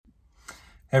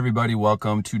Hey everybody,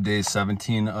 welcome to day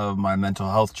 17 of my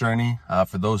mental health journey.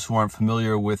 For those who aren't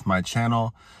familiar with my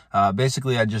channel,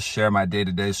 basically I just share my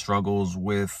day-to-day struggles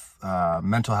with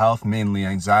mental health, mainly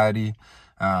anxiety,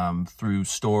 through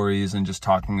stories and just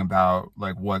talking about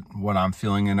like what I'm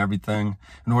feeling and everything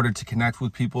in order to connect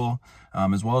with people,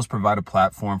 as well as provide a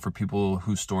platform for people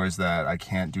whose stories that I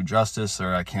can't do justice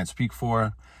or I can't speak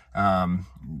for.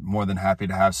 More than happy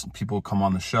to have some people come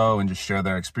on the show and just share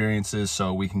their experiences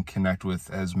so we can connect with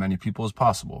as many people as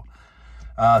possible.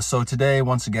 So today,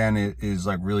 once again, it is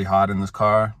like really hot in this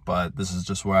car, but this is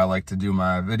just where I like to do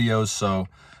my videos. So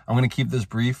I'm going to keep this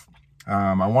brief.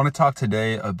 I want to talk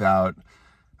today about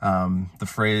the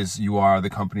phrase, "You are the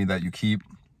company that you keep,"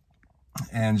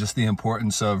 and just the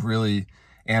importance of really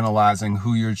analyzing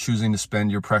who you're choosing to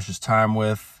spend your precious time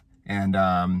with, and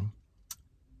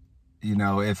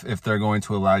if they're going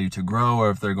to allow you to grow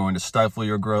or if they're going to stifle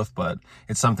your growth. But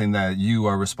it's something that you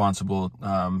are responsible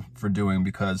for doing,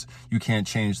 because you can't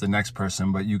change the next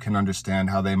person, but you can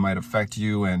understand how they might affect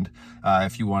you, and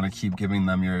if you want to keep giving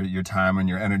them your time and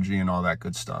your energy and all that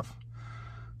good stuff.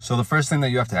 So the first thing that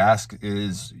you have to ask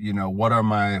is, what are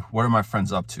my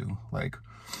friends up to? Like,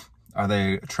 are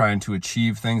they trying to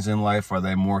achieve things in life? Are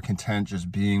they more content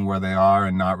just being where they are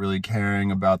and not really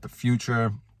caring about the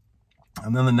future?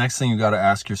 And then the next thing you got to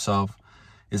ask yourself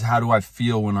is, how do I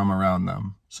feel when I'm around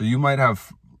them? So you might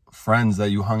have friends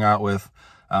that you hung out with.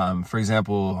 For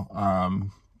example,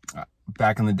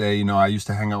 back in the day, I used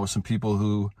to hang out with some people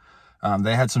who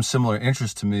they had some similar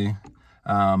interests to me,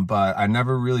 but I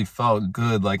never really felt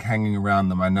good like hanging around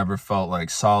them. I never felt like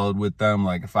solid with them.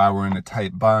 Like if I were in a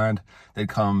tight bind, they'd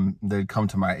come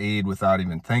to my aid without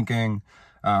even thinking.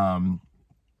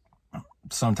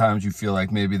 Sometimes you feel like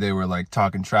maybe they were like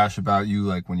talking trash about you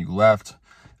like when you left,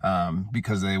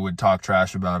 because they would talk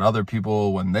trash about other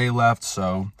people when they left.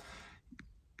 So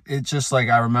it's just like,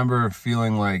 I remember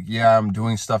feeling like, yeah, I'm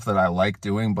doing stuff that I like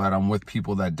doing, but I'm with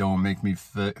people that don't make me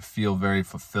feel very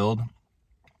fulfilled.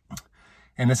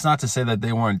 And it's not to say that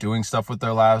they weren't doing stuff with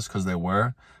their lives, because they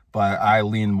were, but I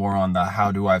lean more on the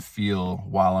how do I feel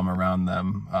while I'm around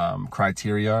them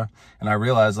criteria. And I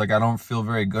realized like I don't feel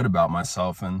very good about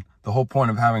myself. And the whole point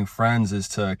of having friends is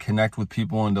to connect with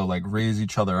people and to like raise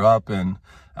each other up and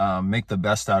make the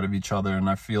best out of each other. And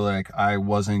I feel like I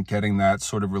wasn't getting that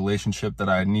sort of relationship that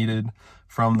I needed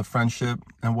from the friendship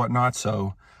and whatnot.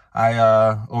 So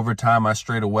over time, I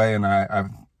strayed away, and I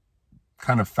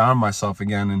kind of found myself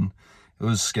again. And it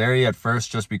was scary at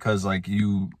first, just because like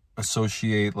you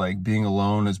associate like being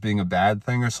alone as being a bad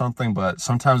thing or something, but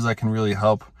sometimes that can really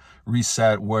help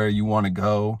reset where you want to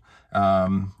go,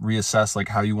 reassess like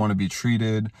how you want to be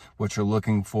treated, what you're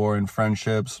looking for in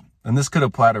friendships. And this could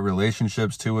apply to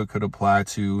relationships too. It could apply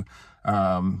to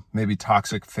maybe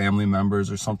toxic family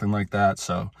members or something like that.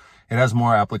 So it has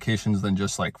more applications than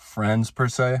just like friends per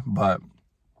se. But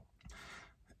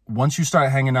once you start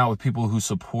hanging out with people who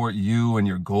support you and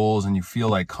your goals, and you feel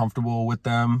like comfortable with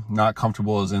them, not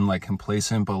comfortable as in like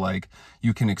complacent, but like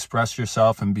you can express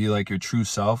yourself and be like your true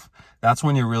self, that's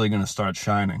when you're really going to start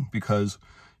shining, because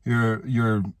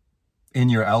you're in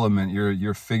your element.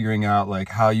 You're figuring out like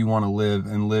how you want to live,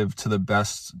 and live to the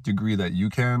best degree that you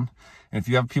can. And if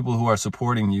you have people who are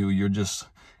supporting you, you're just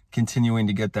continuing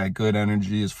to get that good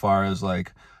energy, as far as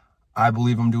like, I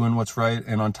believe I'm doing what's right.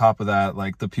 And on top of that,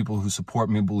 like the people who support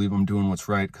me believe I'm doing what's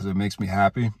right, because it makes me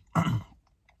happy.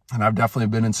 And I've definitely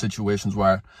been in situations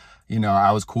where,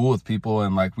 I was cool with people,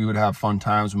 and like we would have fun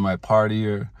times, we might party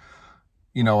or,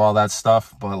 all that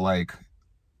stuff. But like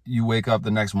you wake up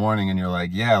the next morning and you're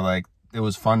like, yeah, like it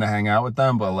was fun to hang out with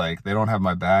them, but like they don't have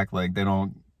my back. Like they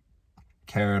don't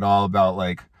care at all about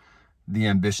like the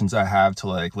ambitions I have to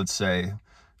like, let's say,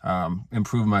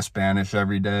 improve my Spanish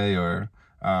every day, or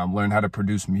learn how to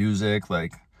produce music.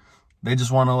 Like they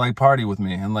just want to like party with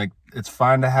me. And like it's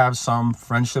fine to have some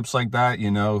friendships like that,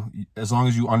 as long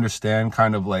as you understand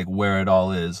kind of like where it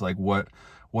all is, like what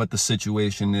the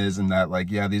situation is, and that like,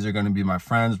 yeah, these are going to be my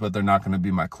friends, but they're not going to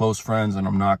be my close friends, and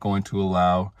I'm not going to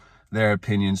allow their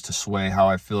opinions to sway how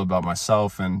I feel about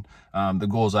myself and the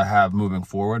goals I have moving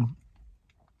forward.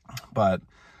 But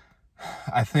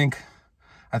I think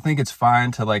it's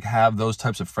fine to like have those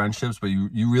types of friendships, but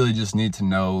you really just need to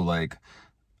know like,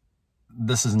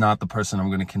 this is not the person I'm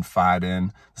going to confide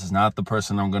in. This is not the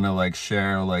person I'm going to like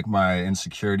share like my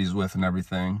insecurities with and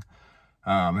everything.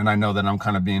 And I know that I'm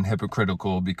kind of being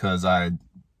hypocritical, because I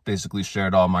basically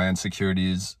shared all my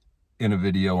insecurities in a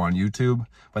video on YouTube,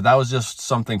 but that was just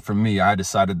something for me. I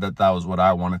decided that was what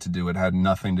I wanted to do. It had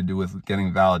nothing to do with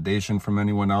getting validation from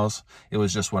anyone else. It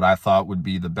was just what I thought would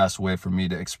be the best way for me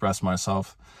to express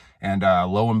myself. And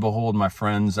lo and behold, my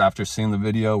friends, after seeing the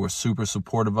video, were super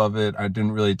supportive of it. I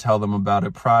didn't really tell them about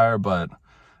it prior, but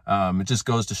it just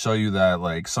goes to show you that,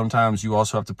 like, sometimes you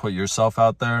also have to put yourself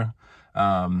out there.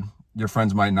 Your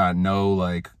friends might not know,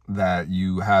 like, that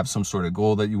you have some sort of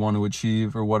goal that you want to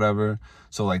achieve or whatever.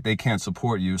 So, like, they can't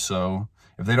support you. So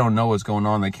if they don't know what's going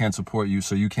on, they can't support you.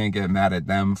 So you can't get mad at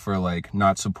them for, like,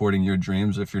 not supporting your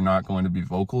dreams if you're not going to be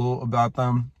vocal about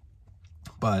them.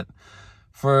 But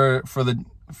for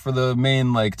the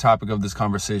main, like, topic of this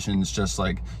conversation is just,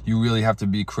 like, you really have to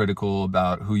be critical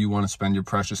about who you want to spend your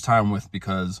precious time with,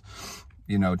 because,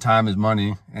 you know, time is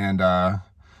money. And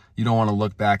you don't want to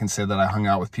look back and say that I hung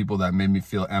out with people that made me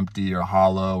feel empty or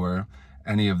hollow, or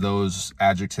any of those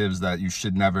adjectives that you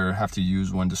should never have to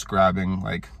use when describing,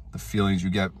 like, the feelings you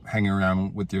get hanging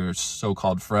around with your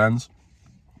so-called friends.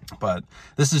 But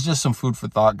this is just some food for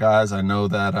thought, guys. I know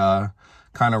that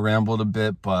kind of rambled a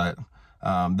bit, but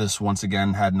this, once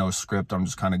again, had no script. I'm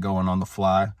just kind of going on the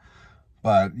fly.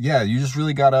 But yeah, you just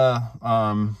really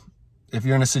gotta, if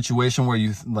you're in a situation where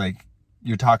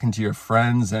you're talking to your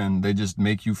friends and they just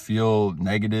make you feel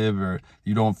negative, or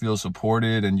you don't feel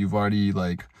supported, and you've already,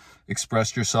 like,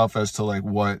 expressed yourself as to, like,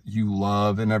 what you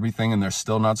love and everything, and they're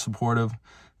still not supportive,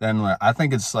 then, like, I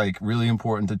think it's, like, really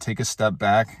important to take a step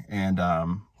back and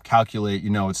calculate. You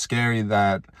know, it's scary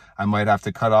that I might have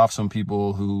to cut off some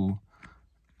people who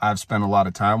I've spent a lot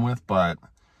of time with, but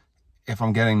if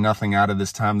I'm getting nothing out of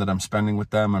this time that I'm spending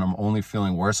with them, and I'm only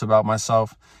feeling worse about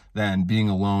myself, then being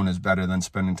alone is better than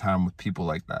spending time with people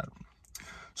like that.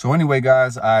 So anyway,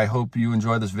 guys, I hope you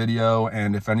enjoyed this video.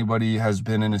 And if anybody has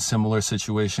been in a similar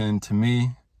situation to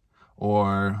me,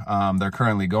 or they're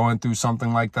currently going through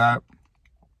something like that,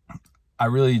 I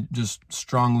really just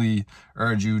strongly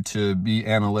urge you to be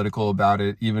analytical about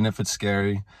it, even if it's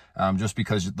scary, just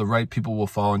because the right people will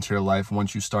fall into your life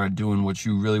once you start doing what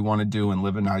you really want to do and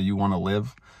living how you want to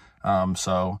live.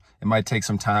 So it might take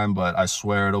some time, but I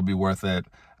swear it'll be worth it.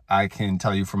 I can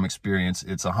tell you from experience,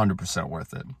 it's 100%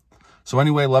 worth it. So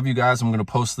anyway, love you guys. I'm going to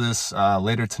post this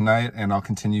later tonight, and I'll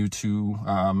continue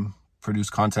to produce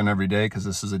content every day, because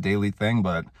this is a daily thing.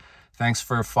 But thanks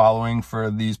for following for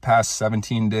these past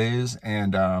 17 days.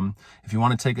 And if you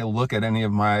want to take a look at any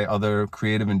of my other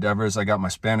creative endeavors, I got my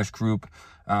Spanish group,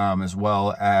 as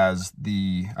well as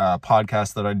the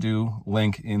podcast that I do,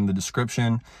 link in the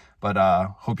description. But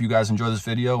hope you guys enjoy this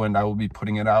video, and I will be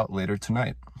putting it out later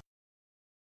tonight.